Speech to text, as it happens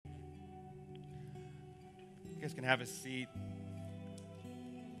You guys can have a seat.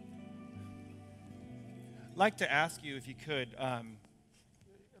 I'd like to ask you if you could,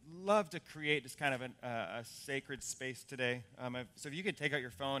 love to create just kind of a sacred space today. So if you could take out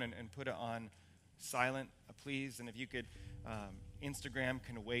your phone and put it on silent, please. And if you could, Instagram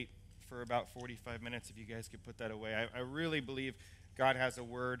can wait for about 45 minutes. If you guys could put that away. I really believe God has a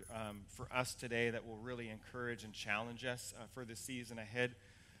word for us today that will really encourage and challenge us for the season ahead.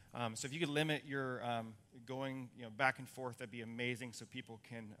 So if you could limit your going back and forth, that'd be amazing so people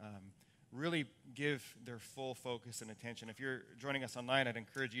can really give their full focus and attention. If you're joining us online, I'd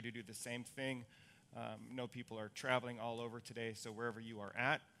encourage you to do the same thing. I know people are traveling all over today, so wherever you are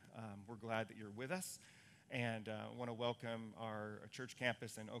at, we're glad that you're with us. And I want to welcome our church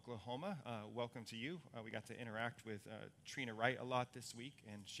campus in Oklahoma. Welcome to you. We got to interact with Trina Wright a lot this week,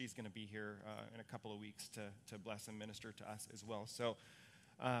 and she's going to be here in a couple of weeks to bless and minister to us as well. So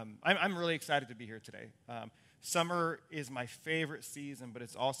I'm really excited to be here today. Summer is my favorite season, but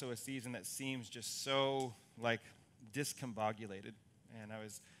it's also a season that seems just so, discombobulated. And I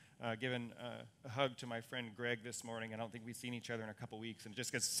was giving a hug to my friend Greg this morning. I don't think we've seen each other in a couple weeks, and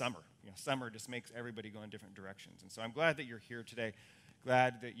just because summer. Summer just makes everybody go in different directions. And so I'm glad that you're here today.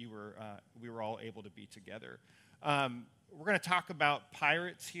 Glad that we were all able to be together. We're going to talk about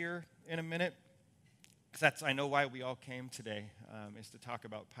pirates here in a minute, because I know why we all came today, is to talk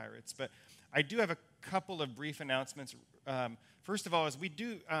about pirates. But I do have a couple of brief announcements. First of all, is we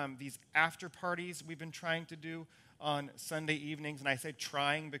do these after parties we've been trying to do on Sunday evenings. And I say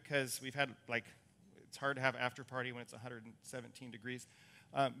trying because we've had, it's hard to have after party when it's 117 degrees.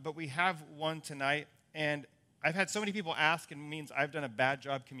 But we have one tonight. And I've had so many people ask, and it means I've done a bad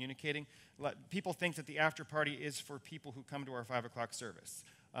job communicating. People think that the after party is for people who come to our 5 o'clock service.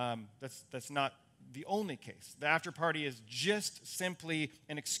 That's not the only case. The after party is just simply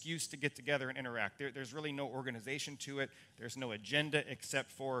an excuse to get together and interact. There's really no organization to it. There's no agenda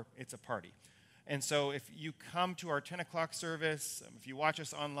except for it's a party. And so if you come to our 10 o'clock service, if you watch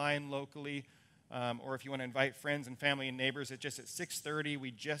us online locally, or if you want to invite friends and family and neighbors, it's just at 6:30.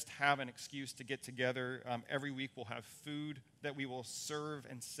 We just have an excuse to get together. Every week we'll have food that we will serve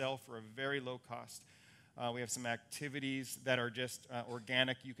and sell for a very low cost. We have some activities that are just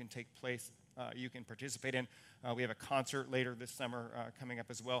organic. You can participate in. We have a concert later this summer coming up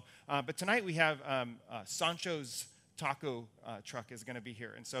as well. But tonight we have Sancho's taco truck is going to be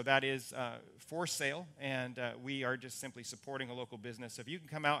here. And so that is for sale, and we are just simply supporting a local business. So if you can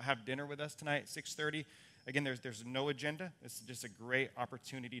come out, have dinner with us tonight at 6:30. Again, there's no agenda. It's just a great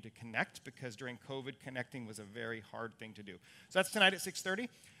opportunity to connect, because during COVID, connecting was a very hard thing to do. So that's tonight at 6:30.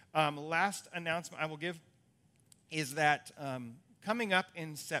 Last announcement I will give is that coming up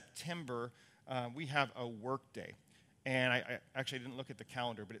in September, we have a work day. And I actually didn't look at the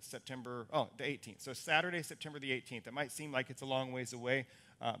calendar, but it's the 18th. So Saturday, September the 18th. It might seem like it's a long ways away,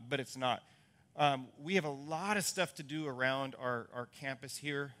 but it's not. We have a lot of stuff to do around our campus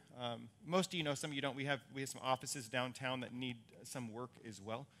here. Most of you know, some of you don't. We have some offices downtown that need some work as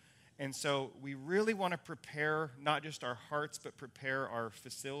well. And so we really want to prepare not just our hearts, but prepare our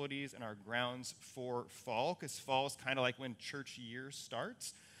facilities and our grounds for fall, because fall is kind of like when church year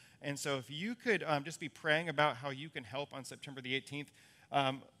starts. And so if you could just be praying about how you can help on September the 18th.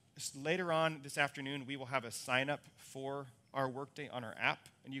 Later on this afternoon, we will have a sign-up for our workday on our app.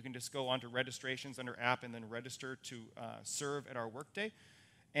 And you can just go on to registrations under app and then register to serve at our workday.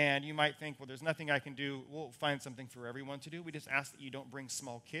 And you might think, well, there's nothing I can do. We'll find something for everyone to do. We just ask that you don't bring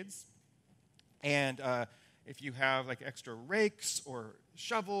small kids. And if you have extra rakes or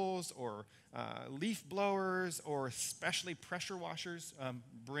shovels or leaf blowers or especially pressure washers,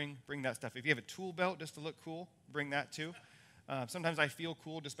 bring that stuff. If you have a tool belt just to look cool, bring that too. Sometimes I feel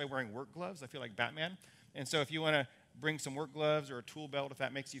cool just by wearing work gloves. I feel like Batman. And so if you want to bring some work gloves or a tool belt, if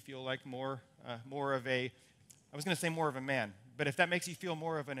that makes you feel like more of a man, but if that makes you feel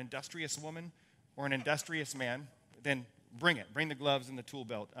more of an industrious woman or an industrious man, then bring it. Bring the gloves and the tool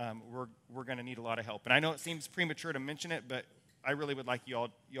belt. We're going to need a lot of help. And I know it seems premature to mention it, but I really would like you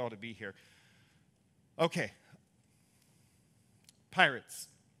all to be here. Okay. Pirates.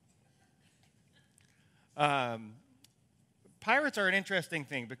 Pirates are an interesting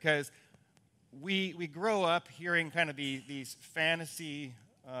thing, because we grow up hearing kind of these fantasy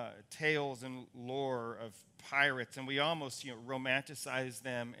tales and lore of pirates, and we almost romanticize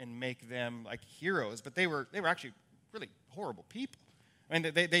them and make them like heroes. But they were actually really horrible people. I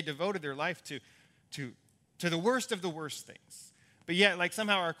mean, they devoted their life to the worst of the worst things. But yet,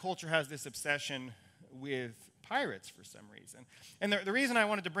 somehow our culture has this obsession with pirates for some reason. And the reason I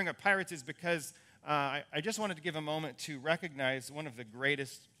wanted to bring up pirates is because I just wanted to give a moment to recognize one of the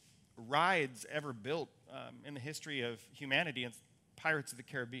greatest rides ever built in the history of humanity. It's Pirates of the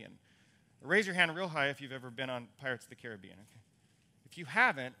Caribbean. Raise your hand real high if you've ever been on Pirates of the Caribbean. Okay. If you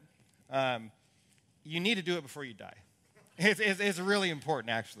haven't, you need to do it before you die. It's really important,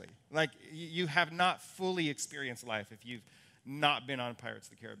 actually. Like, you have not fully experienced life if you've not been on Pirates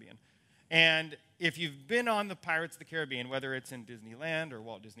of the Caribbean. And if you've been on the Pirates of the Caribbean, whether it's in Disneyland or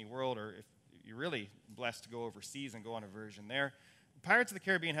Walt Disney World, or if you're really blessed to go overseas and go on a version there, Pirates of the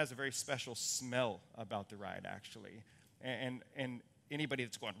Caribbean has a very special smell about the ride, actually. And anybody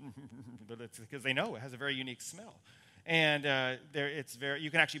that's going, it's because they know it has a very unique smell. And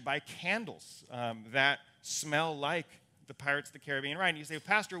you can actually buy candles that smell like the Pirates of the Caribbean ride. And you say,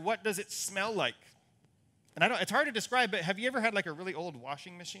 Pastor, what does it smell like? And it's hard to describe, but have you ever had like a really old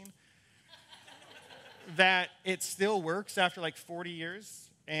washing machine that it still works after like 40 years?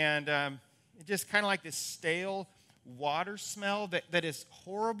 And it just kind of like this stale water smell that is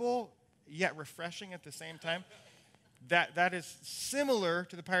horrible yet refreshing at the same time. That is similar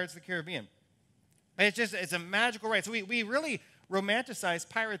to the Pirates of the Caribbean. It's a magical ride. So we really romanticize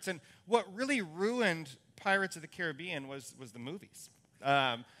pirates, and what really ruined Pirates of the Caribbean was the movies.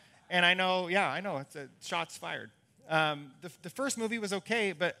 And I know, it's shots fired. The first movie was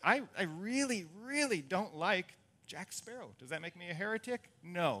okay, but I really, really don't like Jack Sparrow. Does that make me a heretic?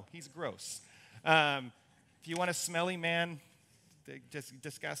 No, he's gross. If you want a smelly man, just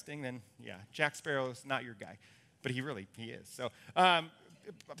disgusting, then yeah, Jack Sparrow is not your guy. But he is. So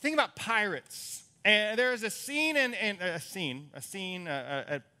think about pirates. And there's a scene,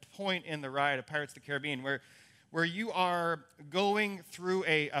 a point in the ride of Pirates of the Caribbean where you are going through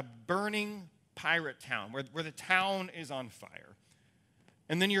a burning pirate town, where the town is on fire.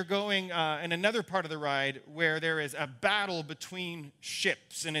 And then you're going in another part of the ride where there is a battle between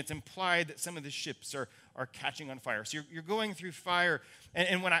ships, and it's implied that some of the ships are catching on fire. So you're going through fire.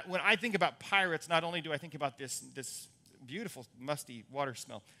 And when I think about pirates, not only do I think about this beautiful, musty water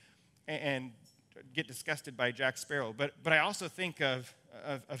smell and get disgusted by Jack Sparrow, but I also think of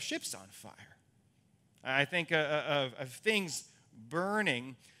ships on fire. I think of things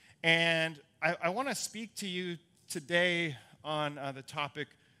burning. And I want to speak to you today on the topic,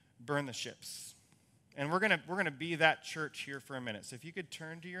 burn the ships. And we're gonna be that church here for a minute. So if you could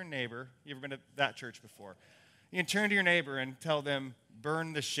turn to your neighbor, you ever been to that church before? You can turn to your neighbor and tell them,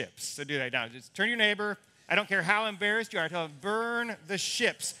 burn the ships. So do that now. Just turn to your neighbor. I don't care how embarrassed you are. Tell them, burn the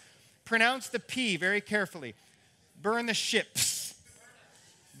ships. Pronounce the P very carefully. Burn the ships.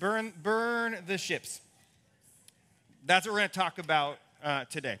 Burn the ships. That's what we're going to talk about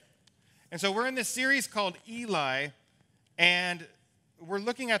today. And so we're in this series called ELI, and we're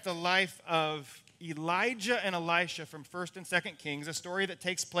looking at the life of Elijah and Elisha from 1st and 2nd Kings, a story that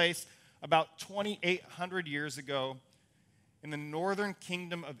takes place about 2,800 years ago in the northern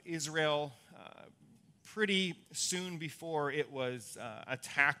kingdom of Israel, pretty soon before it was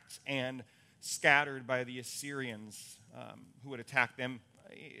attacked and scattered by the Assyrians, who would attack them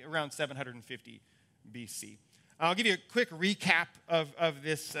around 750 BC. I'll give you a quick recap of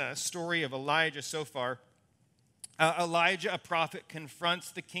this story of Elijah so far. Elijah, a prophet,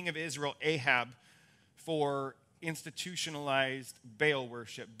 confronts the king of Israel, Ahab, for institutionalized Baal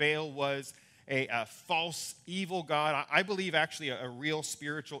worship. Baal was a false, evil god. I believe actually a real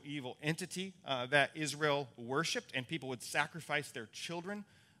spiritual evil entity that Israel worshipped, and people would sacrifice their children.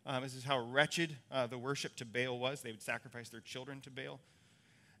 This is how wretched the worship to Baal was. They would sacrifice their children to Baal.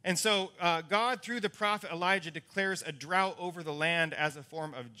 And so God, through the prophet Elijah, declares a drought over the land as a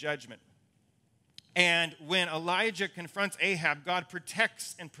form of judgment. And when Elijah confronts Ahab, God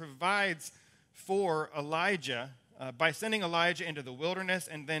protects and provides for Elijah by sending Elijah into the wilderness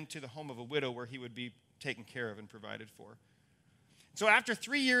and then to the home of a widow where he would be taken care of and provided for. So after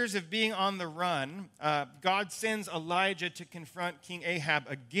 3 years of being on the run, God sends Elijah to confront King Ahab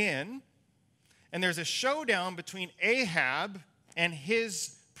again. And there's a showdown between Ahab and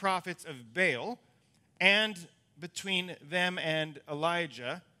his prophets of Baal, and between them and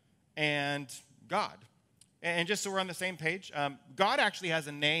Elijah and God. And just so we're on the same page, God actually has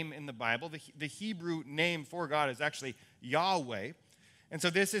a name in the Bible. The Hebrew name for God is actually Yahweh. And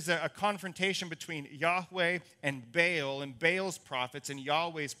so this is a confrontation between Yahweh and Baal, and Baal's prophets and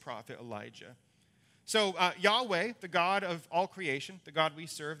Yahweh's prophet Elijah. So Yahweh, the God of all creation, the God we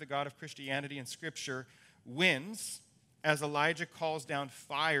serve, the God of Christianity and Scripture, wins as Elijah calls down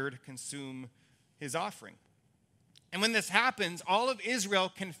fire to consume his offering. And when this happens, all of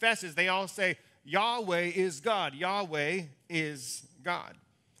Israel confesses. They all say, Yahweh is God. Yahweh is God.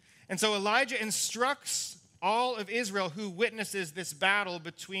 And so Elijah instructs all of Israel who witnesses this battle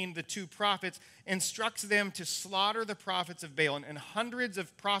between the two prophets, instructs them to slaughter the prophets of Baal. And hundreds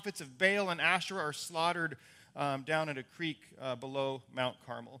of prophets of Baal and Asherah are slaughtered down at a creek below Mount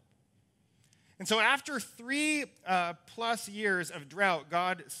Carmel. And so after 3+ years of drought,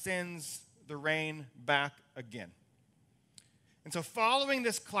 God sends the rain back again. And so following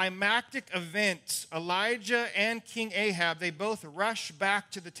this climactic event, Elijah and King Ahab, they both rush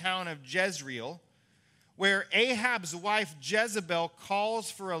back to the town of Jezreel, where Ahab's wife Jezebel calls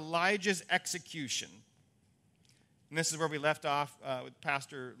for Elijah's execution. And this is where we left off with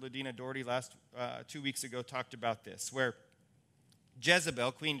Pastor Ladina Doherty 2 weeks ago, talked about this, where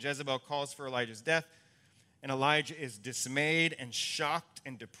Queen Jezebel calls for Elijah's death, and Elijah is dismayed and shocked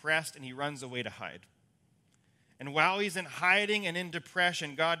and depressed, and he runs away to hide. And while he's in hiding and in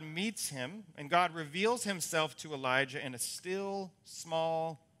depression, God meets him, and God reveals himself to Elijah in a still,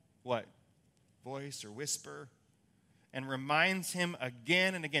 small, what? Voice or whisper, and reminds him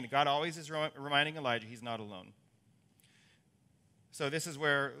again and again. God always is reminding Elijah he's not alone. So this is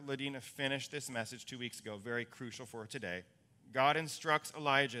where Ladina finished this message 2 weeks ago, very crucial for today. God instructs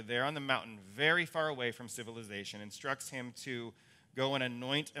Elijah there on the mountain, very far away from civilization, instructs him to go and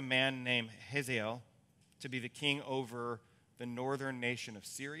anoint a man named Hazael to be the king over the northern nation of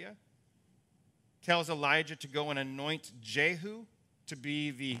Syria. Tells Elijah to go and anoint Jehu to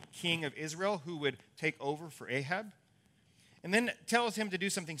be the king of Israel who would take over for Ahab. And then tells him to do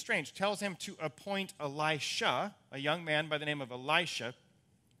something strange. Tells him to appoint Elisha, a young man by the name of Elisha,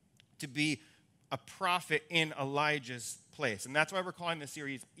 to be a prophet in Elijah's place. And that's why we're calling this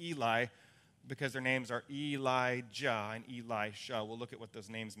series Eli, because their names are Elijah and Elisha. We'll look at what those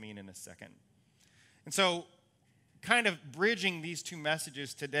names mean in a second. And so, kind of bridging these two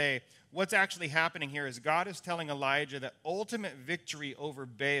messages today, what's actually happening here is God is telling Elijah that ultimate victory over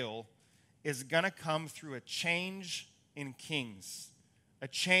Baal is going to come through a change in kings, a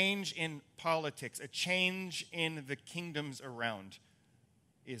change in politics, a change in the kingdoms around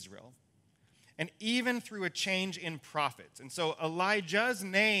Israel, and even through a change in prophets. And so Elijah's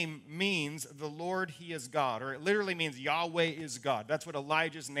name means the Lord, he is God, or it literally means Yahweh is God. That's what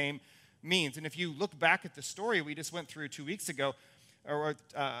Elijah's name means. And if you look back at the story we just went through 2 weeks ago, or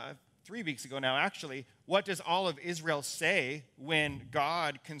 3 weeks ago now actually, what does all of Israel say when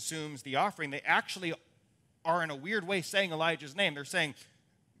God consumes the offering? They actually are in a weird way saying Elijah's name. They're saying,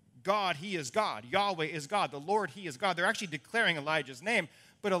 God, he is God. Yahweh is God. The Lord, he is God. They're actually declaring Elijah's name.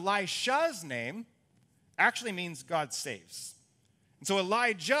 But Elisha's name actually means God saves. And so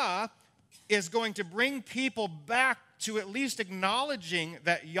Elijah is going to bring people back to at least acknowledging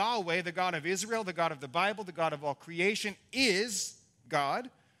that Yahweh, the God of Israel, the God of the Bible, the God of all creation, is God.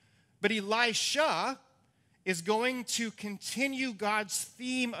 But Elisha is going to continue God's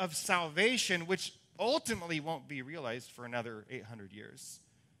theme of salvation, which ultimately won't be realized for another 800 years.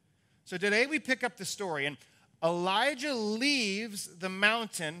 So today we pick up the story, and Elijah leaves the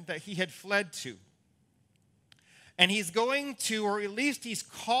mountain that he had fled to. And he's going to, or at least he's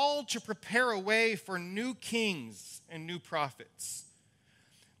called to prepare a way for new kings and new prophets.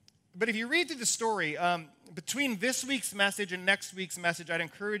 But if you read through the story, between this week's message and next week's message, I'd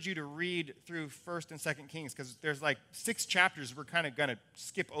encourage you to read through 1st and 2nd Kings, because there's like 6 chapters we're kind of going to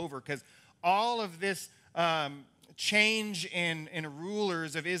skip over, because all of this change in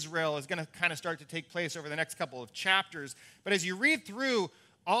rulers of Israel is going to kind of start to take place over the next couple of chapters. But as you read through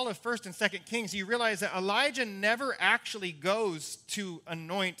all of 1st and 2nd Kings, you realize that Elijah never actually goes to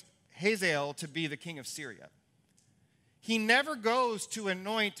anoint Hazael to be the king of Syria. He never goes to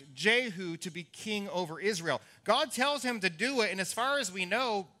anoint Jehu to be king over Israel. God tells him to do it, and as far as we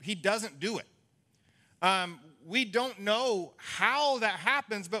know, he doesn't do it. We don't know how that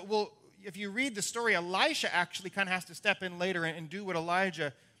happens, but if you read the story, Elisha actually kind of has to step in later and do what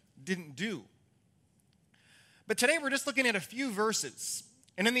Elijah didn't do. But today we're just looking at a few verses.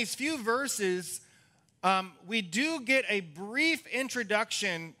 And in these few verses, we do get a brief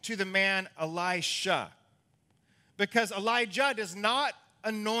introduction to the man Elisha. Because Elijah does not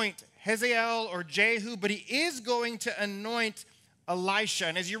anoint Hazael or Jehu, but he is going to anoint Elisha.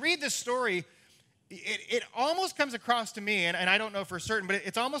 And as you read this story, it almost comes across to me, and I don't know for certain, but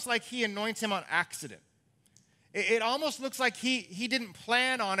it's almost like he anoints him on accident. It almost looks like he didn't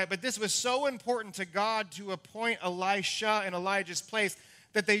plan on it, but this was so important to God to appoint Elisha in Elijah's place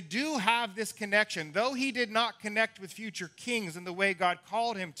that they do have this connection. Though he did not connect with future kings in the way God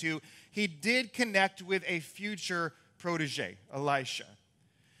called him to, he did connect with a future protege, Elisha.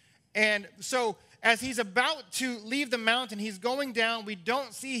 And so as he's about to leave the mountain, he's going down. We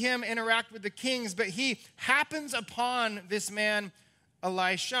don't see him interact with the kings, but he happens upon this man,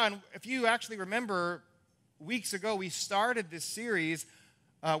 Elisha. And if you actually remember weeks ago, we started this series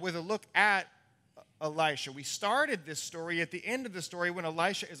with a look at Elisha. We started this story at the end of the story when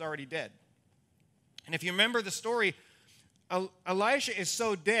Elisha is already dead. And if you remember the story, Elisha is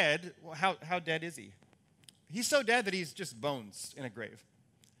so dead. Well, how dead is he? He's so dead that he's just bones in a grave.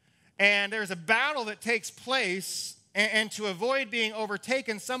 And there's a battle that takes place, and to avoid being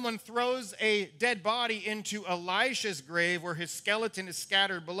overtaken, someone throws a dead body into Elisha's grave where his skeleton is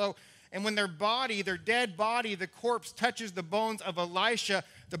scattered below. And when their dead body, the corpse touches the bones of Elisha,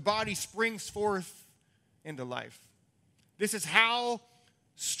 the body springs forth into life. This is how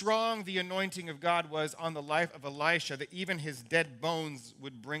strong the anointing of God was on the life of Elisha, that even his dead bones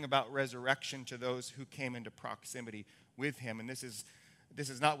would bring about resurrection to those who came into proximity with him. And this is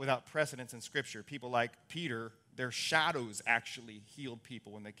not without precedence in Scripture. People like Peter, their shadows actually healed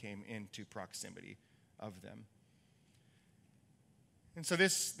people when they came into proximity of them. And so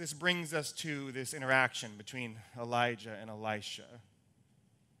this brings us to this interaction between Elijah and Elisha.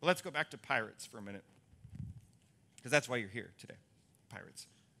 Well, let's go back to pirates for a minute, because that's why you're here today, pirates.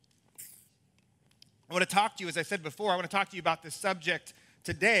 I want to talk to you, as I said before, I want to talk to you about this subject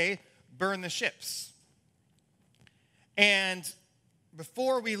today, burn the ships. And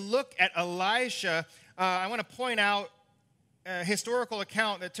before we look at Elisha, I want to point out a historical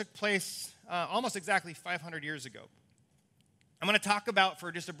account that took place almost exactly 500 years ago. I'm going to talk about,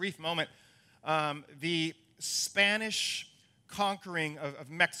 for just a brief moment, the Spanish conquering of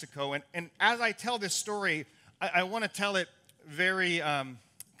Mexico. And as I tell this story, I want to tell it very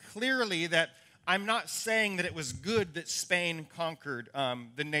clearly that I'm not saying that it was good that Spain conquered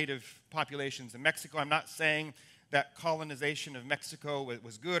the native populations in Mexico. I'm not saying that colonization of Mexico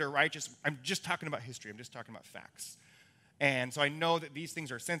was good or righteous. I'm just talking about history. I'm just talking about facts. And so I know that these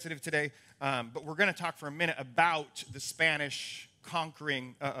things are sensitive today, but we're going to talk for a minute about the Spanish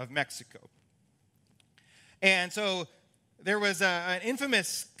conquering of Mexico. And so there was an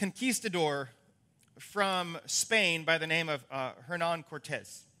infamous conquistador from Spain by the name of Hernán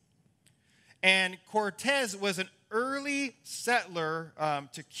Cortés. And Cortés was an early settler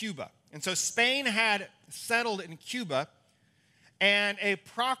to Cuba. And so Spain had settled in Cuba, and a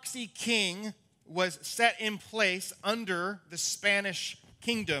proxy king was set in place under the Spanish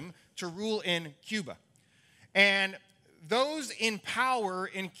kingdom to rule in Cuba. And those in power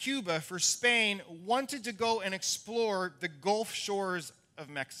in Cuba for Spain wanted to go and explore the Gulf shores of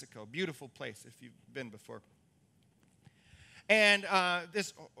Mexico. Beautiful place if you've been before. And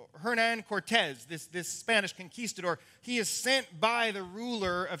this Hernán Cortés, this Spanish conquistador, he is sent by the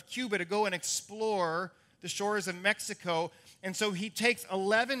ruler of Cuba to go and explore the shores of Mexico. And so he takes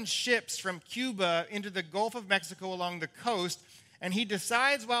 11 ships from Cuba into the Gulf of Mexico along the coast. And he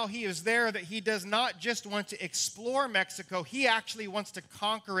decides while he is there that he does not just want to explore Mexico, he actually wants to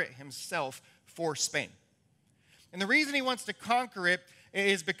conquer it himself for Spain. And the reason he wants to conquer it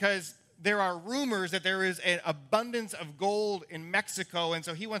is because there are rumors that there is an abundance of gold in Mexico, and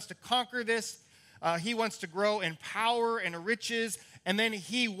so he wants to conquer this. He wants to grow in power and riches, and then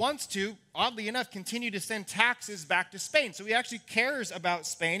he wants to, oddly enough, continue to send taxes back to Spain. So he actually cares about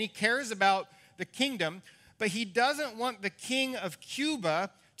Spain. He cares about the kingdom, but he doesn't want the king of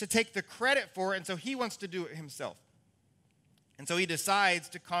Cuba to take the credit for it, and so he wants to do it himself. And so he decides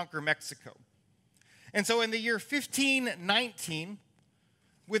to conquer Mexico. And so in the year 1519,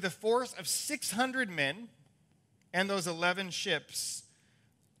 with a force of 600 men and those 11 ships,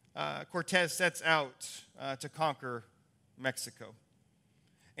 Cortés sets out to conquer Mexico.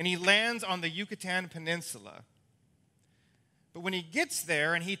 And he lands on the Yucatan Peninsula. But when he gets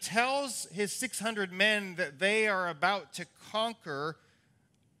there and he tells his 600 men that they are about to conquer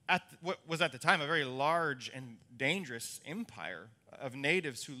what was at the time a very large and dangerous empire of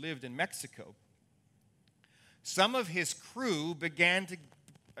natives who lived in Mexico, some of his crew began to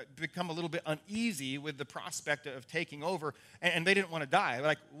become a little bit uneasy with the prospect of taking over, and they didn't want to die. They're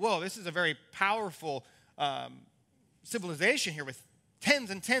like, whoa, this is a very powerful civilization here with tens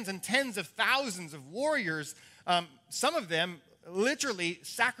and tens and tens of thousands of warriors, some of them literally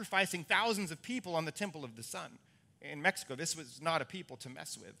sacrificing thousands of people on the Temple of the Sun in Mexico. This was not a people to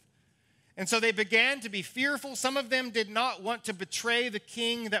mess with. And so they began to be fearful. Some of them did not want to betray the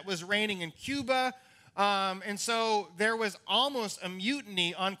king that was reigning in Cuba. And so there was almost a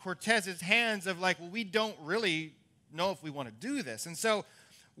mutiny on Cortez's hands of like, well, we don't really know if we want to do this. And so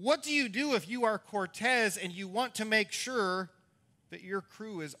what do you do if you are Cortez and you want to make sure that your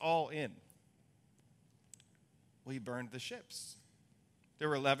crew is all in? Well, he burned the ships. There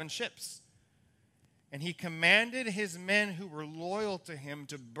were 11 ships. And he commanded his men who were loyal to him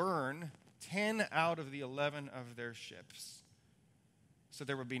to burn 10 out of the 11 of their ships. So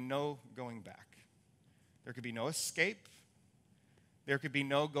there would be no going back. There could be no escape. There could be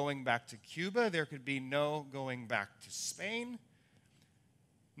no going back to Cuba. There could be no going back to Spain.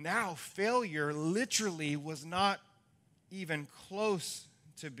 Now, failure literally was not even close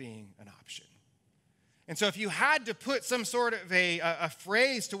to being an option. And so if you had to put some sort of a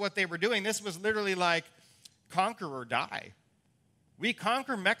phrase to what they were doing, this was literally like, conquer or die. We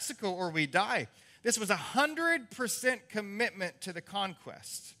conquer Mexico or we die. This was 100% commitment to the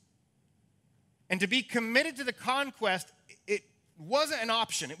conquest. And to be committed to the conquest, it wasn't an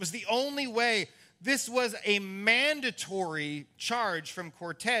option. It was the only way. This was a mandatory charge from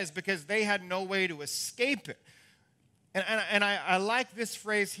Cortez because they had no way to escape it. And I like this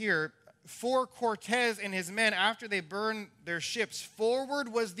phrase here. For Cortez and his men, after they burned their ships,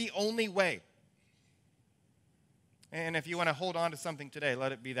 forward was the only way. And if you want to hold on to something today,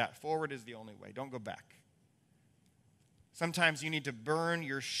 let it be that. Forward is the only way. Don't go back. Sometimes you need to burn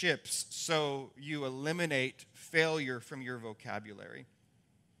your ships so you eliminate failure from your vocabulary.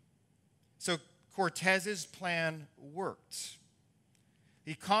 So Cortez's plan worked.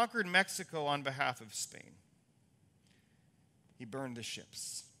 He conquered Mexico on behalf of Spain. He burned the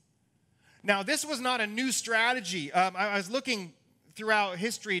ships. Now, this was not a new strategy. I was looking throughout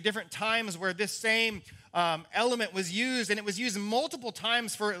history, different times where this same element was used, and it was used multiple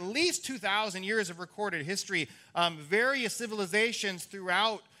times for at least 2,000 years of recorded history. Various civilizations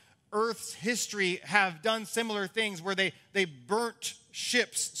throughout Earth's history have done similar things where they burnt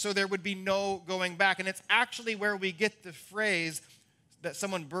ships so there would be no going back. And it's actually where we get the phrase that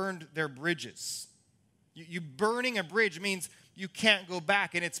someone burned their bridges. You burning a bridge means you can't go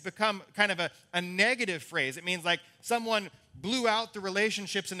back, and it's become kind of a negative phrase. It means like someone blew out the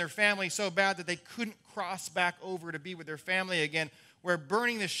relationships in their family so bad that they couldn't cross back over to be with their family again, where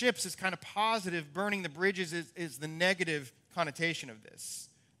burning the ships is kind of positive, burning the bridges is the negative connotation of this.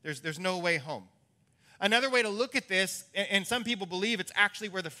 There's no way home. Another way to look at this, and some people believe it's actually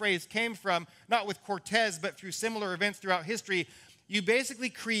where the phrase came from, not with Cortez, but through similar events throughout history, you basically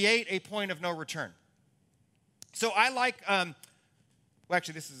create a point of no return. So I like, well,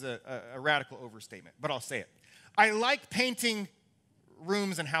 actually, this is a radical overstatement, but I'll say it. I like painting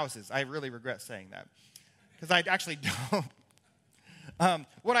rooms and houses. I really regret saying that because I actually don't.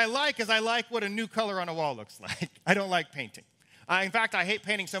 What I like is I like what a new color on a wall looks like. I don't like painting. In fact, I hate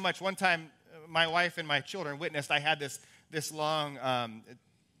painting so much. One time, my wife and my children witnessed I had this long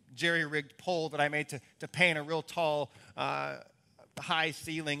jerry-rigged pole that I made to paint a real tall, high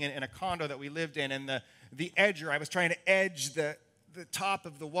ceiling in a condo that we lived in, and the edger, I was trying to edge the top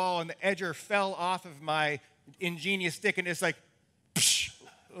of the wall, and the edger fell off of my ingenious stick and just like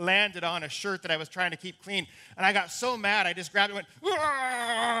landed on a shirt that I was trying to keep clean. And I got so mad, I just grabbed it and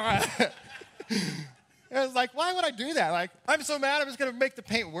went, it was like, why would I do that? Like, I'm so mad, I'm just going to make the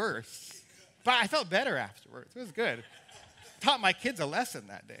paint worse. But I felt better afterwards. It was good. Taught my kids a lesson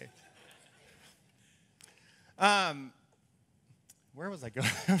that day. Where was I going?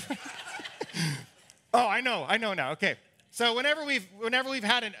 Oh, I know now. Okay. So whenever we've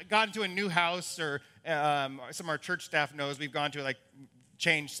gone to a new house, or some of our church staff knows we've gone to like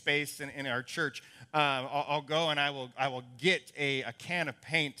change space in our church, I'll go and I will get a can of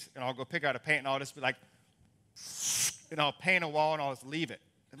paint, and I'll go pick out a paint, and I'll just be like, and I'll paint a wall and I'll just leave it.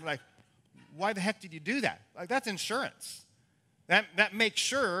 And I'm like, why the heck did you do that? Like, that's insurance. That makes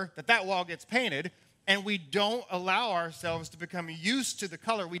sure that wall gets painted, and we don't allow ourselves to become used to the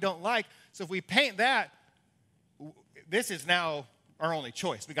color we don't like. So if we paint that, this is now our only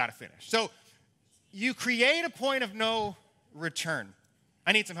choice. We got to finish. So you create a point of no return.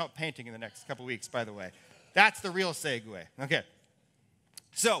 I need some help painting in the next couple weeks, by the way. That's the real segue. Okay.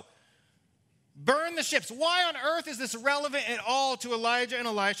 So burn the ships. Why on earth is this relevant at all to Elijah and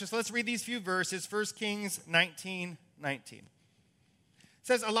Elisha? So let's read these few verses. 1 Kings 19:19. It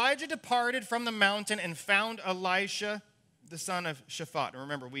says, Elijah departed from the mountain and found Elisha, the son of Shaphat. And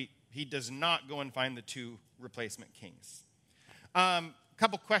remember, he does not go and find the two replacement kings. A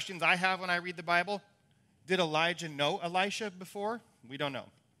couple questions I have when I read the Bible. Did Elijah know Elisha before? We don't know.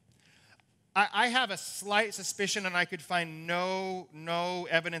 I have a slight suspicion, and I could find no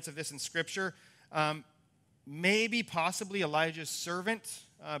evidence of this in Scripture. Maybe, possibly, Elijah's servant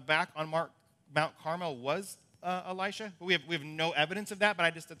back on Mount Carmel was Elisha. We have no evidence of that,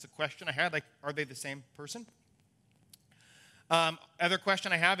 but that's a question I had. Like, are they the same person? Other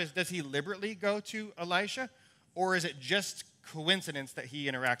question I have is, does he deliberately go to Elisha, or is it just coincidence that he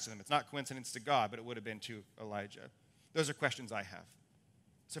interacts with him? It's not coincidence to God, but it would have been to Elijah. Those are questions I have.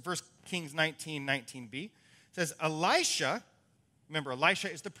 So 1 Kings 19:19b says, Elisha, remember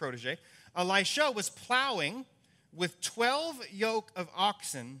Elisha is the protege, Elisha was plowing with 12 yoke of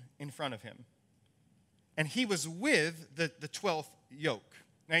oxen in front of him. and he was with the 12th yoke.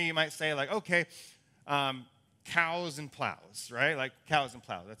 Now you might say, like, okay, cows and plows, right? Like cows and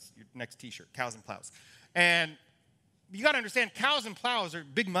plows. That's your next t-shirt, cows and plows. And you got to understand, cows and plows are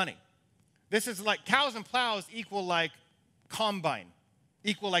big money. This is like cows and plows equal like combine,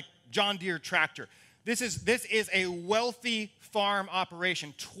 equal like John Deere tractor. This is a wealthy farm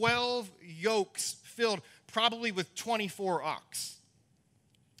operation. 12 yokes filled, probably with 24 ox.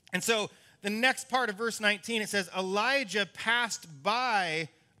 And so the next part of verse 19, it says, Elijah passed by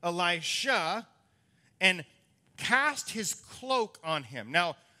Elisha and cast his cloak on him.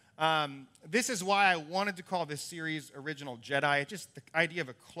 Now, this is why I wanted to call this series Original Jedi. Just the idea of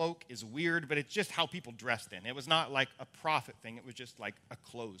a cloak is weird, but it's just how people dressed in. It was not like a prophet thing. It was just like a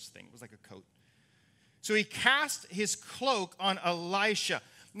clothes thing. It was like a coat. So he cast his cloak on Elisha.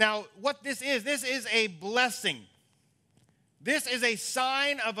 Now, what this is a blessing. This is a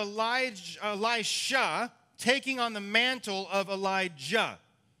sign of Elisha taking on the mantle of Elijah.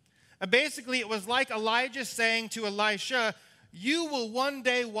 Basically, it was like Elijah saying to Elisha, you will one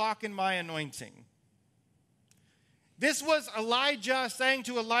day walk in my anointing. This was Elijah saying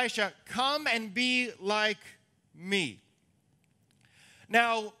to Elisha, come and be like me.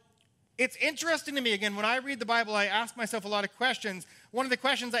 Now, it's interesting to me, again, when I read the Bible, I ask myself a lot of questions. One of the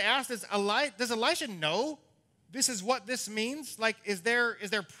questions I asked is, does Elisha know this is what this means? Like, is there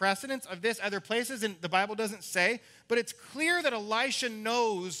precedence of this other places? And the Bible doesn't say, but it's clear that Elisha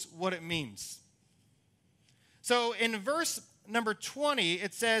knows what it means. So in verse number 20,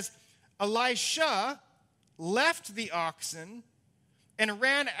 it says, Elisha left the oxen and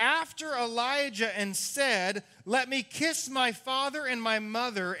ran after Elijah and said, let me kiss my father and my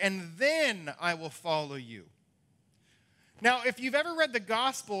mother, and then I will follow you. Now, if you've ever read the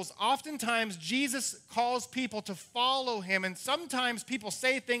Gospels, oftentimes Jesus calls people to follow him, and sometimes people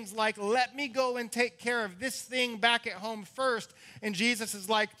say things like, let me go and take care of this thing back at home first, and Jesus is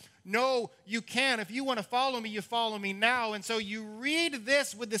like, no, you can. If you want to follow me, you follow me now. And so you read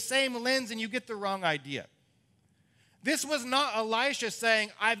this with the same lens, and you get the wrong idea. This was not Elisha saying,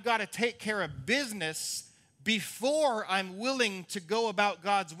 I've got to take care of business before I'm willing to go about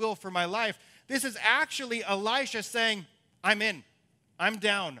God's will for my life. This is actually Elisha saying, I'm in, I'm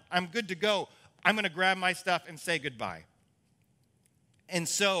down, I'm good to go. I'm going to grab my stuff and say goodbye. And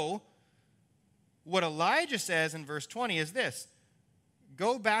so, what Elijah says in verse 20 is this,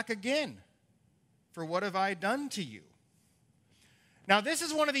 go back again, for what have I done to you? Now, this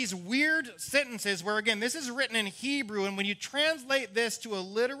is one of these weird sentences where, again, this is written in Hebrew, and when you translate this to a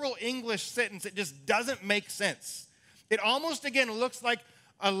literal English sentence, it just doesn't make sense. It almost, again, looks like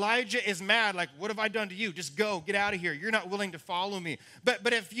Elijah is mad, like, what have I done to you? Just go, get out of here. You're not willing to follow me.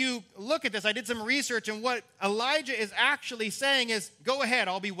 But if you look at this, I did some research, and what Elijah is actually saying is, go ahead,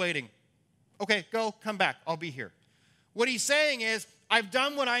 I'll be waiting. Okay, go, come back, I'll be here. What he's saying is, I've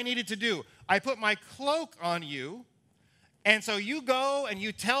done what I needed to do. I put my cloak on you, and so you go and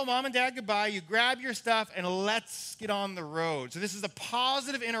you tell mom and dad goodbye, you grab your stuff, and let's get on the road. So this is a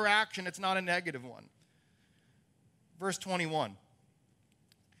positive interaction. It's not a negative one. Verse 21.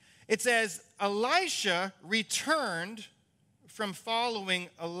 It says, Elisha returned from following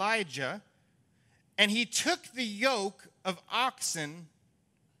Elijah, and he took the yoke of oxen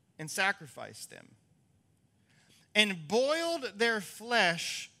and sacrificed them, and boiled their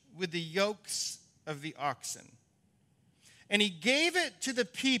flesh with the yokes of the oxen. And he gave it to the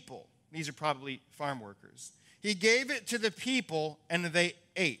people. These are probably farm workers. He gave it to the people, and they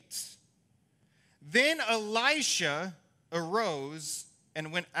ate. Then Elisha arose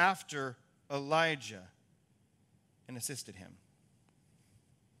and went after Elijah and assisted him.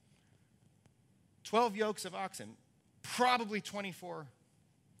 12 yokes of oxen, probably 24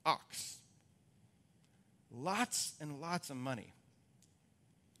 ox. Lots and lots of money.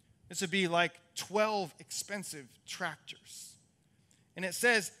 This would be like 12 expensive tractors. And it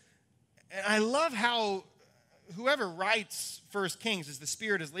says, and I love how whoever writes 1 Kings, as the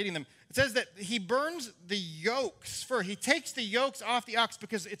Spirit is leading them, it says that he burns the yokes first. He takes the yokes off the ox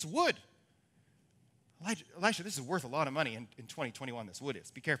because it's wood. Elisha, this is worth a lot of money in 2021, this wood is.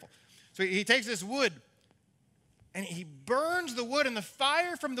 Be careful. So he takes this wood, and he burns the wood, and the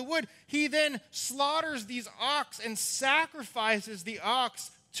fire from the wood, he then slaughters these ox and sacrifices the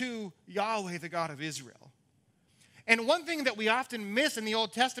ox to Yahweh, the God of Israel. And one thing that we often miss in the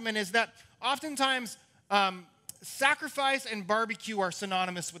Old Testament is that oftentimes sacrifice and barbecue are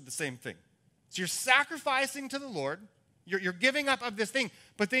synonymous with the same thing. So you're sacrificing to the Lord, you're giving up of this thing,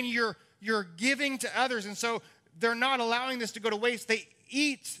 but then you're giving to others, and so they're not allowing this to go to waste. They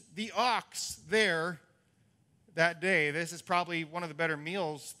eat the ox there that day, this is probably one of the better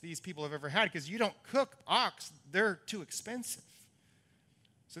meals these people have ever had because you don't cook ox. They're too expensive.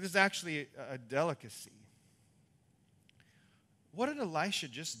 So this is actually a delicacy. What did Elisha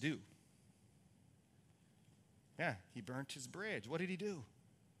just do? Yeah, he burnt his bridge. What did he do?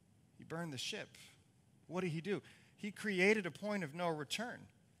 He burned the ship. What did he do? He created a point of no return.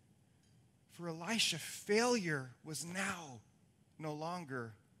 For Elisha, failure was now no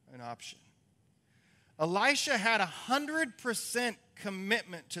longer an option. Elisha had 100%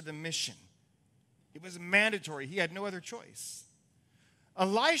 commitment to the mission. It was mandatory. He had no other choice.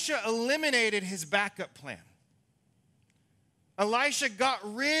 Elisha eliminated his backup plan. Elisha got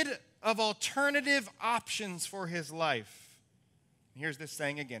rid of alternative options for his life. And here's this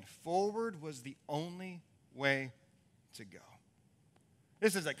saying again, forward was the only way to go.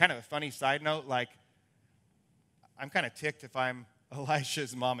 This is a kind of a funny side note. Like, I'm kind of ticked if I'm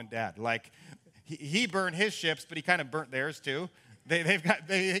Elisha's mom and dad. Like, he burned his ships, but he kind of burnt theirs too.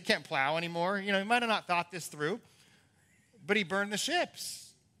 They can't plow anymore. You know, he might have not thought this through, but he burned the ships.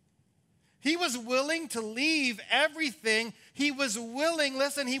 He was willing to leave everything. He was willing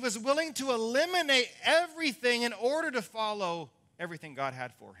to eliminate everything in order to follow everything God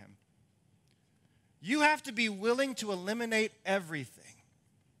had for him. You have to be willing to eliminate everything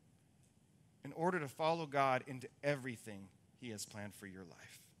in order to follow God into everything he has planned for your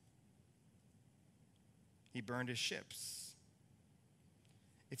life. He burned his ships.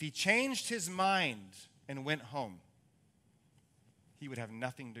 If he changed his mind and went home, he would have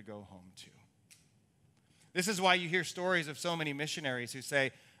nothing to go home to. This is why you hear stories of so many missionaries who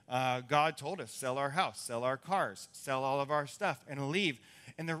say, God told us, sell our house, sell our cars, sell all of our stuff, and leave.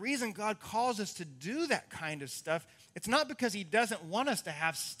 And the reason God calls us to do that kind of stuff, it's not because he doesn't want us to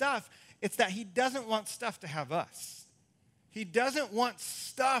have stuff, it's that he doesn't want stuff to have us. He doesn't want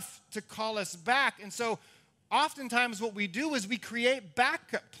stuff to call us back. And so oftentimes what we do is we create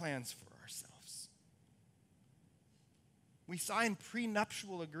backup plans for ourselves. We sign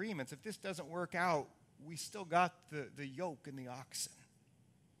prenuptial agreements. If this doesn't work out, we still got the yoke and the oxen.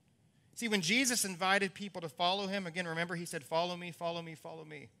 See, when Jesus invited people to follow him, again, remember he said, follow me, follow me, follow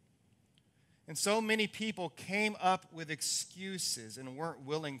me. And so many people came up with excuses and weren't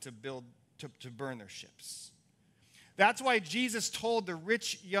willing to burn their ships. That's why Jesus told the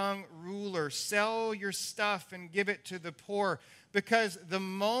rich young ruler, sell your stuff and give it to the poor. Because the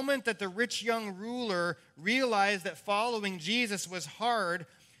moment that the rich young ruler realized that following Jesus was hard,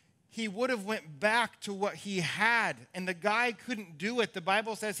 he would have went back to what he had. And the guy couldn't do it. The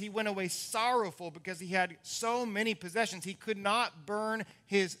Bible says he went away sorrowful because he had so many possessions. He could not burn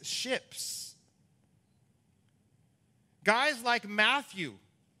his ships. Guys like Matthew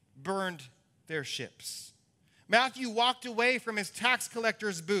burned their ships. Matthew walked away from his tax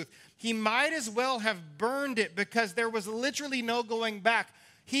collector's booth. He might as well have burned it because there was literally no going back.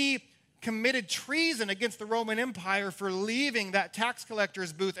 He committed treason against the Roman Empire for leaving that tax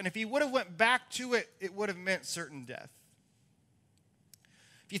collector's booth. And if he would have went back to it, it would have meant certain death.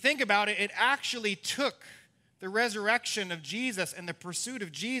 If you think about it, it actually took the resurrection of Jesus and the pursuit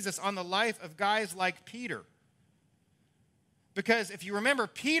of Jesus on the life of guys like Peter. Because if you remember,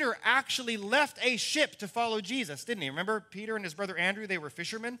 Peter actually left a ship to follow Jesus, didn't he? Remember Peter and his brother Andrew, they were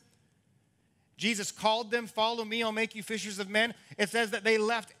fishermen. Jesus called them, follow me, I'll make you fishers of men. It says that they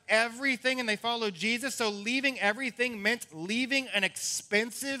left everything and they followed Jesus. So leaving everything meant leaving an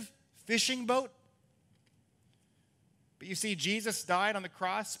expensive fishing boat. But you see, Jesus died on the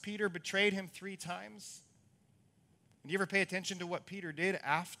cross. Peter betrayed him 3 times. Do you ever pay attention to what Peter did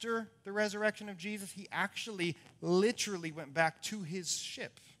after the resurrection of Jesus? He actually literally went back to his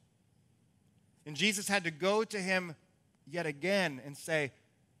ship. And Jesus had to go to him yet again and say,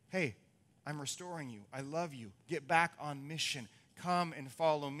 hey, I'm restoring you. I love you. Get back on mission. Come and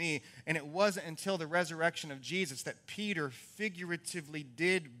follow me. And it wasn't until the resurrection of Jesus that Peter figuratively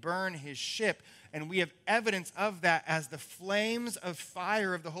did burn his ship. And we have evidence of that as the flames of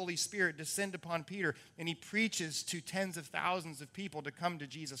fire of the Holy Spirit descend upon Peter. And he preaches to tens of thousands of people to come to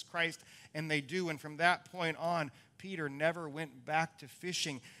Jesus Christ. And they do. And from that point on, Peter never went back to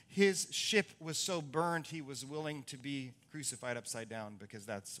fishing. His ship was so burned, he was willing to be crucified upside down because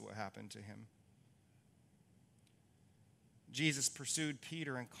that's what happened to him. Jesus pursued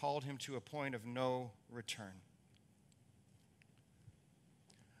Peter and called him to a point of no return.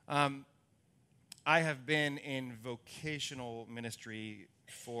 I have been in vocational ministry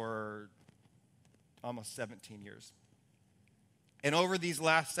for almost 17 years. And over these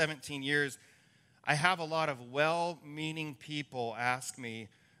last 17 years, I have a lot of well-meaning people ask me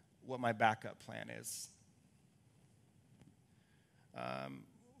what my backup plan is.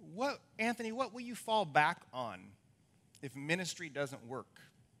 Anthony, what will you fall back on if ministry doesn't work?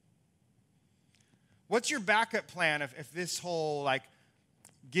 What's your backup plan if this whole,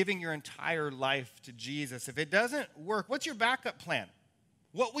 giving your entire life to Jesus, if it doesn't work, what's your backup plan?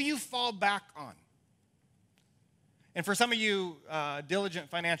 What will you fall back on? And for some of you diligent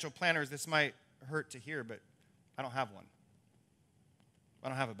financial planners, this might hurt to hear, but I don't have one. I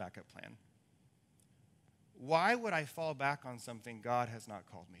don't have a backup plan. Why would I fall back on something God has not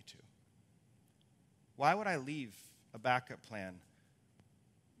called me to? Why would I leave a backup plan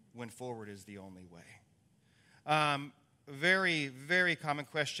when forward is the only way? Very, very common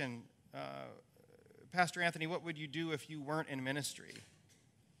question. Pastor Anthony, what would you do if you weren't in ministry?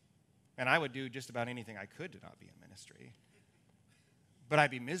 And I would do just about anything I could to not be in ministry. But I'd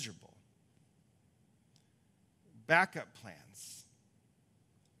be miserable. Backup plans.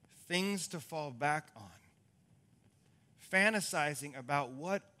 Things to fall back on. Fantasizing about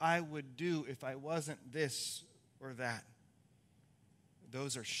what I would do if I wasn't this or that.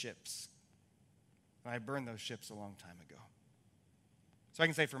 Those are ships. And I burned those ships a long time ago. So I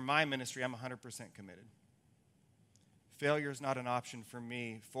can say for my ministry, I'm 100% committed. Failure is not an option for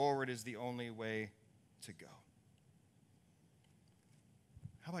me. Forward is the only way to go.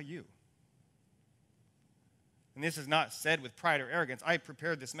 How about you? And this is not said with pride or arrogance. I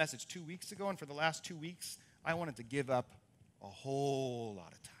prepared this message 2 weeks ago, and for the last 2 weeks, I wanted to give up a whole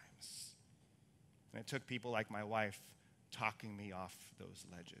lot of times. And it took people like my wife talking me off those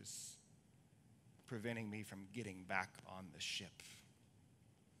ledges, preventing me from getting back on the ship.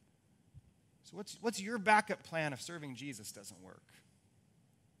 So what's your backup plan if serving Jesus doesn't work?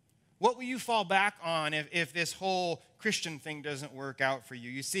 What will you fall back on if this whole Christian thing doesn't work out for you?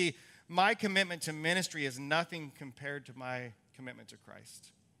 You see, my commitment to ministry is nothing compared to my commitment to Christ.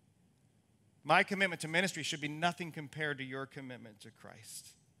 My commitment to ministry should be nothing compared to your commitment to Christ.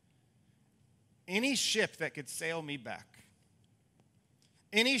 Any ship that could sail me back,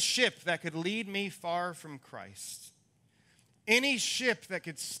 any ship that could lead me far from Christ, any ship that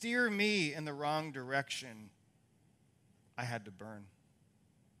could steer me in the wrong direction, I had to burn.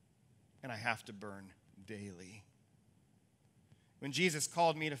 And I have to burn daily. When Jesus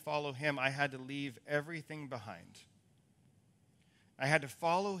called me to follow him, I had to leave everything behind. I had to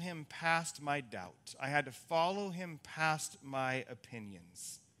follow him past my doubt. I had to follow him past my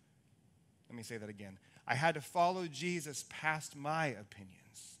opinions. Let me say that again. I had to follow Jesus past my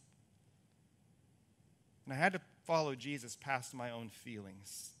opinions. And I had to follow Jesus past my own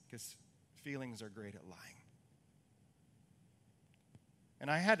feelings, because feelings are great at lying. And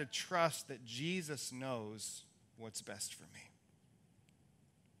I had to trust that Jesus knows what's best for me.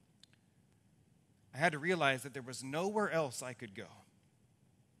 I had to realize that there was nowhere else I could go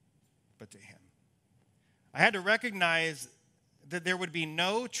but to him. I had to recognize that there would be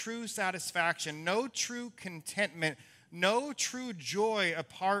no true satisfaction, no true contentment, no true joy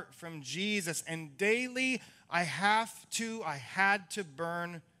apart from Jesus. And daily I had to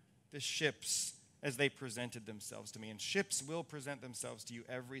burn the ships as they presented themselves to me. And ships will present themselves to you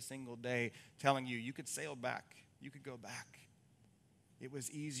every single day, telling you, you could sail back, you could go back. It was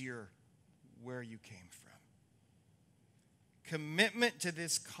easier where you came from. Commitment to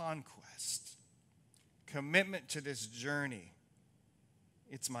this conquest, commitment to this journey,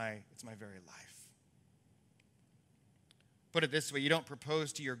 it's my very life. Put it this way, you don't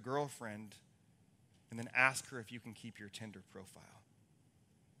propose to your girlfriend and then ask her if you can keep your Tinder profile.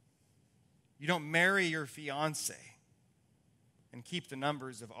 You don't marry your fiance and keep the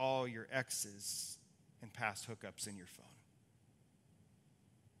numbers of all your exes and past hookups in your phone.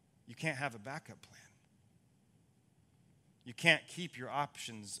 You can't have a backup plan. You can't keep your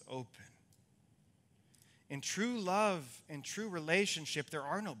options open. In true love, in true relationship, there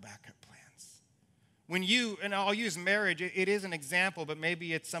are no backup plans. When you, and I'll use marriage, it is an example, but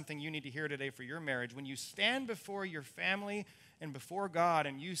maybe it's something you need to hear today for your marriage. When you stand before your family and before God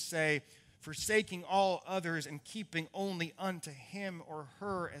and you say, forsaking all others and keeping only unto him or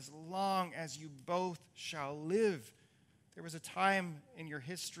her as long as you both shall live. There was a time in your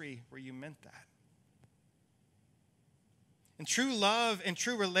history where you meant that. In true love and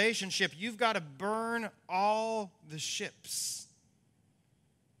true relationship, you've got to burn all the ships.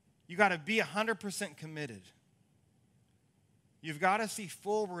 You've got to be 100% committed. You've got to see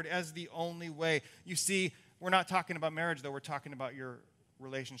forward as the only way. You see, we're not talking about marriage, though. We're talking about your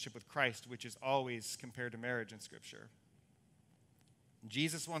relationship with Christ, which is always compared to marriage in Scripture.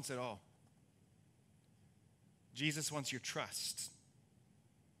 Jesus wants it all. Jesus wants your trust.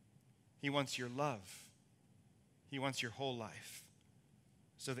 He wants your love. He wants your whole life.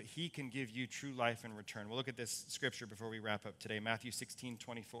 so that he can give you true life in return. We'll look at this scripture before we wrap up today. Matthew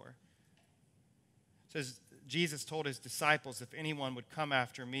 16:24. It says, Jesus told his disciples, if anyone would come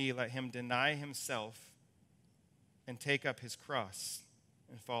after me, let him deny himself and take up his cross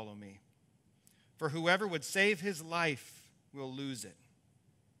and follow me. For whoever would save his life will lose it.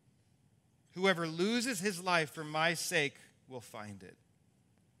 Whoever loses his life for my sake will find it.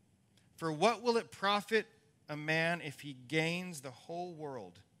 For what will it profit a man if he gains the whole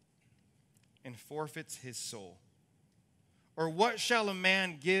world and forfeits his soul? Or what shall a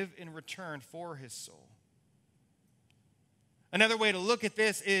man give in return for his soul? Another way to look at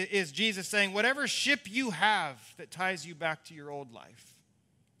this is Jesus saying, whatever ship you have that ties you back to your old life,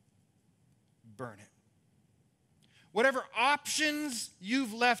 burn it. Whatever options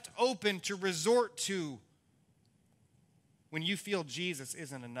you've left open to resort to when you feel Jesus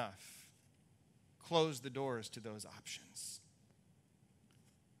isn't enough, close the doors to those options.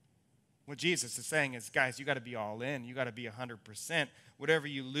 What Jesus is saying is, guys, you got to be all in. You got to be 100%. Whatever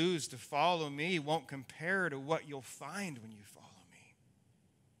you lose to follow me won't compare to what you'll find when you follow me.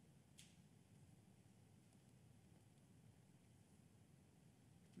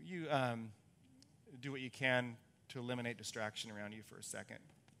 You do what you can to eliminate distraction around you for a second.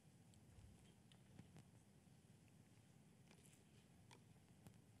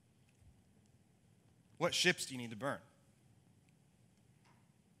 What ships do you need to burn?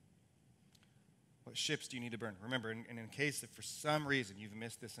 What ships do you need to burn? Remember, in case that for some reason you've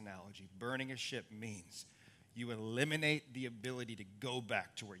missed this analogy, burning a ship means you eliminate the ability to go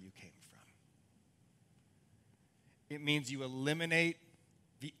back to where you came from. It means you eliminate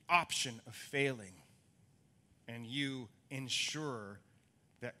the option of failing, and you ensure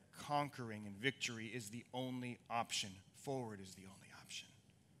that conquering and victory is the only option. Forward is the only option.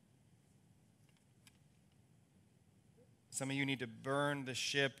 Some of you need to burn the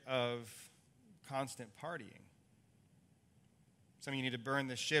ship of constant partying. Some of you need to burn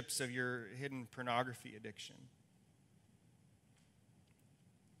the ships of your hidden pornography addiction.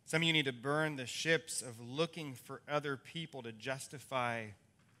 Some of you need to burn the ships of looking for other people to justify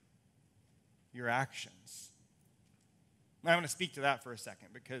your actions. I want to speak to that for a second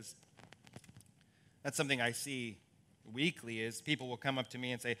because that's something I see weekly is people will come up to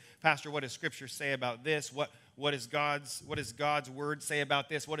me and say, Pastor, what does Scripture say about this? What does God's Word say about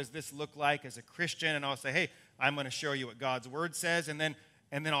this? What does this look like as a Christian? And I'll say, hey, I'm going to show you what God's Word says. And then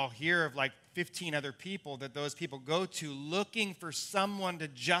I'll hear of like 15 other people that those people go to looking for someone to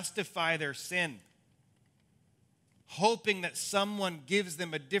justify their sin, hoping that someone gives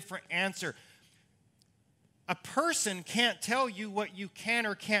them a different answer. A person can't tell you what you can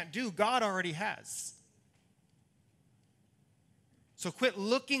or can't do. God already has. So quit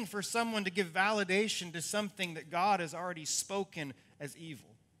looking for someone to give validation to something that God has already spoken as evil.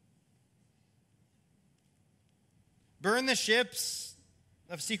 Burn the ships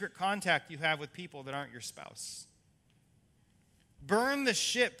of secret contact you have with people that aren't your spouse. Burn the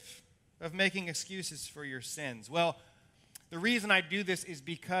ship of making excuses for your sins. Well, the reason I do this is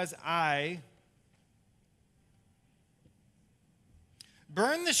because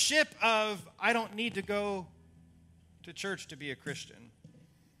burn the ship of, I don't need to go to church to be a Christian.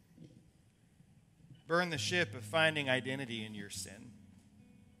 Burn the ship of finding identity in your sin.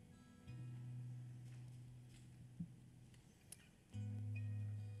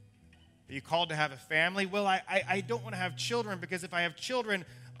 Are you called to have a family? Well, I don't want to have children because if I have children,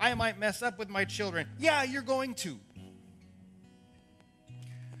 I might mess up with my children. Yeah, you're going to.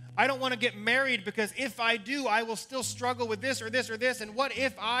 I don't want to get married because if I do, I will still struggle with this or this or this. And what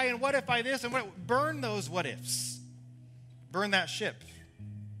if I, and what if I this, and what? Burn those what ifs. Burn that ship.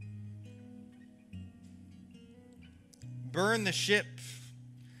 Burn the ship.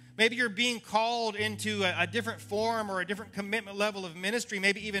 Maybe you're being called into a different form or a different commitment level of ministry,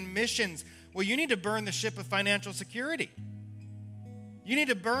 maybe even missions. Well, you need to burn the ship of financial security. You need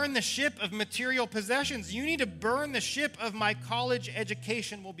to burn the ship of material possessions. You need to burn the ship of my college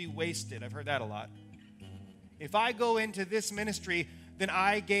education will be wasted. I've heard that a lot. If I go into this ministry, then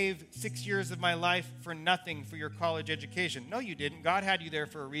I gave 6 years of my life for nothing for your college education. No, you didn't. God had you there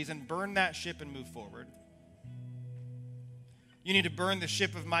for a reason. Burn that ship and move forward. You need to burn the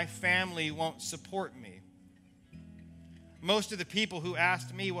ship of my family won't support me. Most of the people who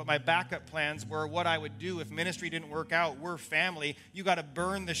asked me what my backup plans were, what I would do if ministry didn't work out, were family. You got to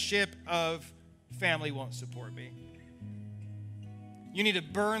burn the ship of family won't support me. You need to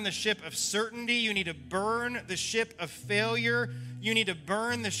burn the ship of certainty. You need to burn the ship of failure. You need to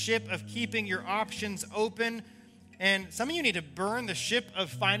burn the ship of keeping your options open. And some of you need to burn the ship of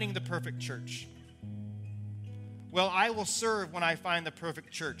finding the perfect church. Well, I will serve when I find the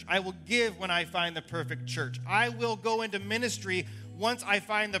perfect church. I will give when I find the perfect church. I will go into ministry once I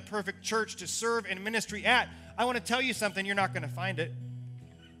find the perfect church to serve in ministry at. I want to tell you something, you're not going to find it.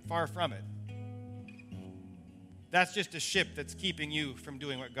 Far from it. That's just a ship that's keeping you from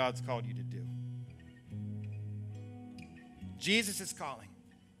doing what God's called you to do. Jesus is calling.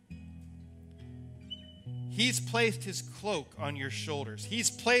 He's placed his cloak on your shoulders. He's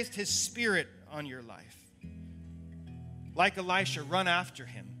placed his spirit on your life. Like Elisha, run after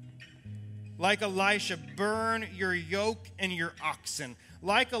him. Like Elisha, burn your yoke and your oxen.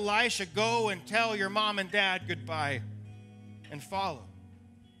 Like Elisha, go and tell your mom and dad goodbye and follow.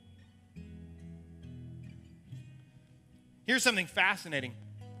 Here's something fascinating.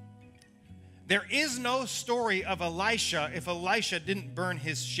 There is no story of Elisha if Elisha didn't burn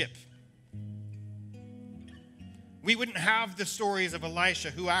his ship. We wouldn't have the stories of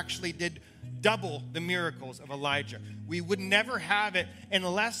Elisha who actually did double the miracles of Elijah. We would never have it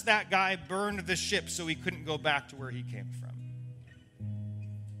unless that guy burned the ship so he couldn't go back to where he came from.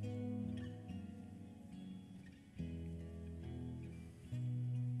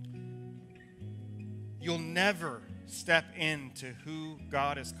 You'll never step into who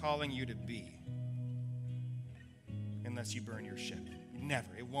God is calling you to be unless you burn your ship. Never.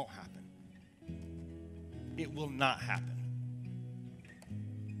 It won't happen. It will not happen.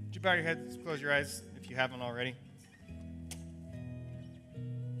 Would you bow your heads, close your eyes if you haven't already?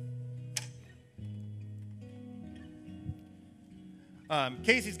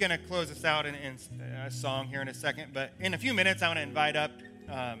 Casey's going to close us out in a song here in a second, but in a few minutes I want to invite up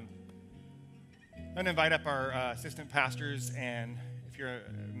our assistant pastors, and if you're a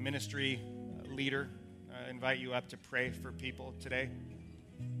ministry leader, I invite you up to pray for people today.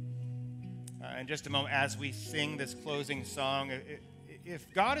 In just a moment, as we sing this closing song,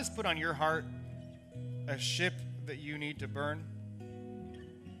 if God has put on your heart a ship that you need to burn,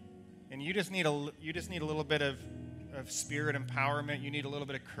 and you just need a little bit of spirit empowerment, you need a little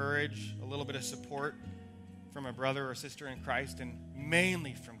bit of courage, a little bit of support from a brother or sister in Christ, and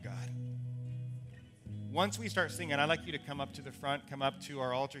mainly from God. Once we start singing, I'd like you to come up to the front, come up to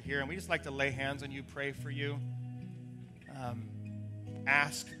our altar here, and we just like to lay hands on you, pray for you.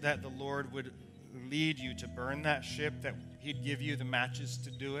 Ask that the Lord would lead you to burn that ship, that he'd give you the matches to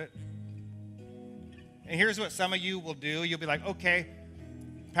do it. And here's what some of you will do. You'll be like, okay,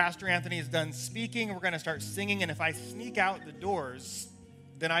 Pastor Anthony is done speaking. We're going to start singing. And if I sneak out the doors,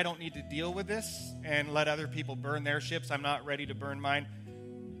 then I don't need to deal with this and let other people burn their ships. I'm not ready to burn mine.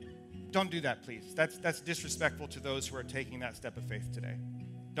 Don't do that, please. That's disrespectful to those who are taking that step of faith today.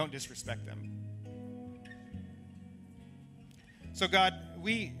 Don't disrespect them. So God,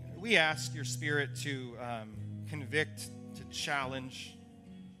 we ask your Spirit to convict, to challenge,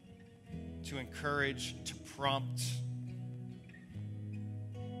 to encourage, to prompt.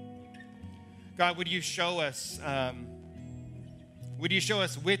 God, would you show us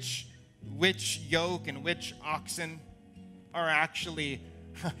which yoke and which oxen are actually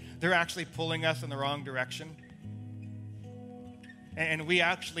they're actually pulling us in the wrong direction? And we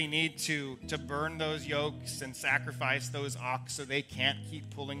actually need to burn those yokes and sacrifice those ox so they can't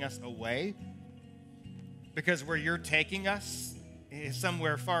keep pulling us away. Because where you're taking us is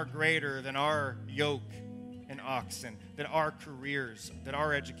somewhere far greater than our yoke and oxen, that our careers, that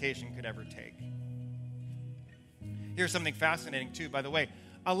our education could ever take. Here's something fascinating too, by the way.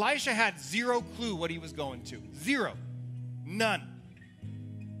 Elisha had zero clue what he was going to. Zero. None.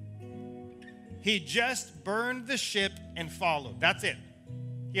 He just burned the ship and followed. That's it.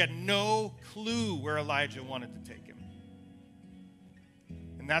 He had no clue where Elijah wanted to take him.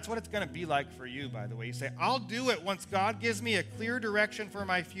 And that's what it's going to be like for you, by the way. You say, I'll do it once God gives me a clear direction for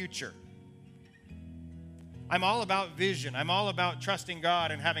my future. I'm all about vision. I'm all about trusting God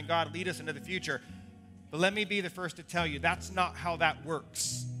and having God lead us into the future. But let me be the first to tell you, that's not how that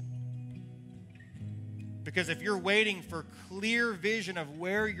works. Because if you're waiting for clear vision of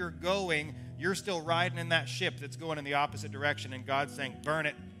where you're going, you're still riding in that ship that's going in the opposite direction, and God's saying, burn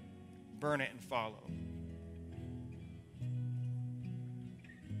it, and follow.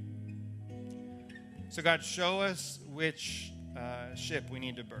 So God, show us which ship we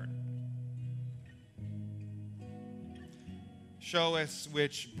need to burn. Show us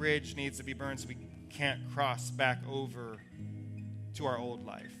which bridge needs to be burned so we can't cross back over to our old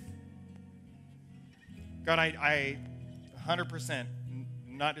life. God, I 100%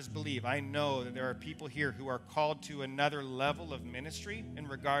 not just believe, I know that there are people here who are called to another level of ministry in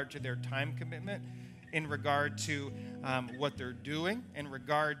regard to their time commitment, in regard to what they're doing, in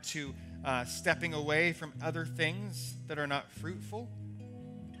regard to stepping away from other things that are not fruitful.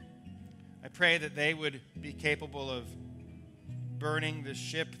 I pray that they would be capable of burning the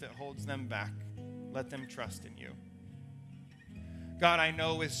ship that holds them back. Let them trust in you. God, I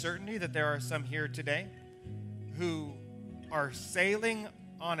know with certainty that there are some here today who are sailing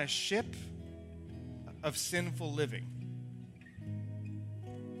on a ship of sinful living,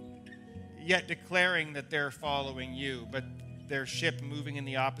 yet declaring that they're following you, but their ship moving in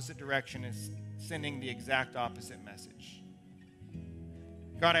the opposite direction is sending the exact opposite message.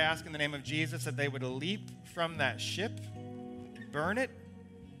 God, I ask in the name of Jesus that they would leap from that ship, burn it,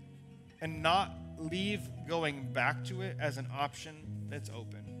 and not leave going back to it as an option that's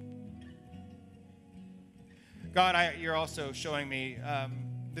open. God, you're also showing me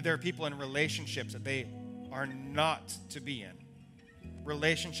that there are people in relationships that they are not to be in.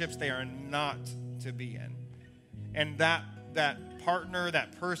 Relationships they are not to be in. And that partner,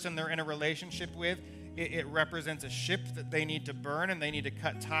 that person they're in a relationship with, it represents a ship that they need to burn, and they need to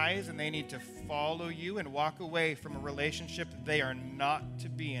cut ties, and they need to follow you and walk away from a relationship that they are not to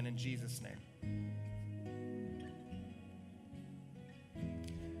be in Jesus' name.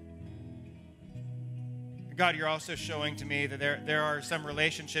 God, you're also showing to me that there are some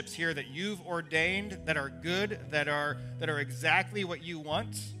relationships here that you've ordained that are good, that are exactly what you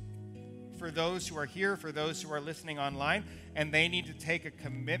want for those who are here, for those who are listening online, and they need to take a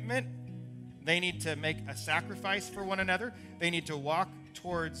commitment. They need to make a sacrifice for one another. They need to walk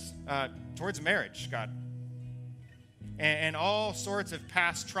towards marriage, God. And all sorts of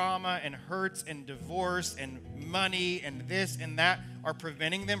past trauma and hurts and divorce and money and this and that are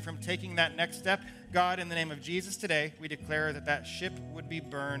preventing them from taking that next step. God, in the name of Jesus today, we declare that that ship would be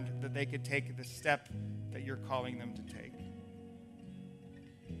burned, that they could take the step that you're calling them to take.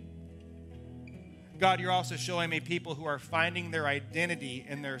 God, you're also showing me people who are finding their identity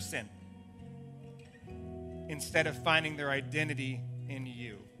in their sin instead of finding their identity in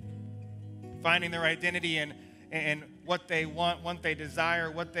you. Finding their identity in what they want, what they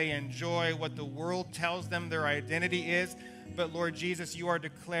desire, what they enjoy, what the world tells them their identity is. But Lord Jesus, you are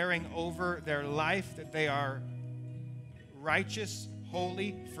declaring over their life that they are righteous,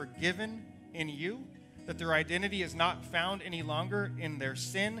 holy, forgiven in you, that their identity is not found any longer in their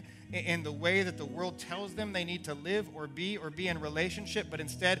sin, in the way that the world tells them they need to live or be in relationship, but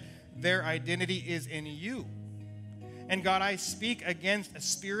instead their identity is in you. And God, I speak against a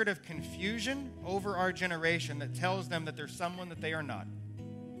spirit of confusion over our generation that tells them that there's someone that they are not.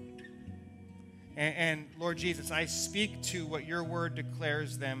 And Lord Jesus, I speak to what your word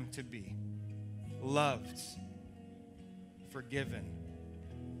declares them to be. Loved, forgiven,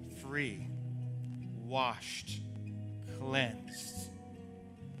 free, washed, cleansed,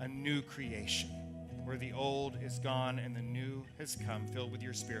 a new creation where the old is gone and the new has come, filled with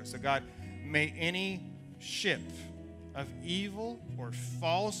your spirit. So God, may any ship of evil or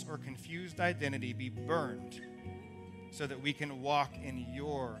false or confused identity be burned so that we can walk in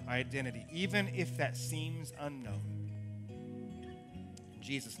your identity, even if that seems unknown. In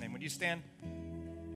Jesus' name, would you stand?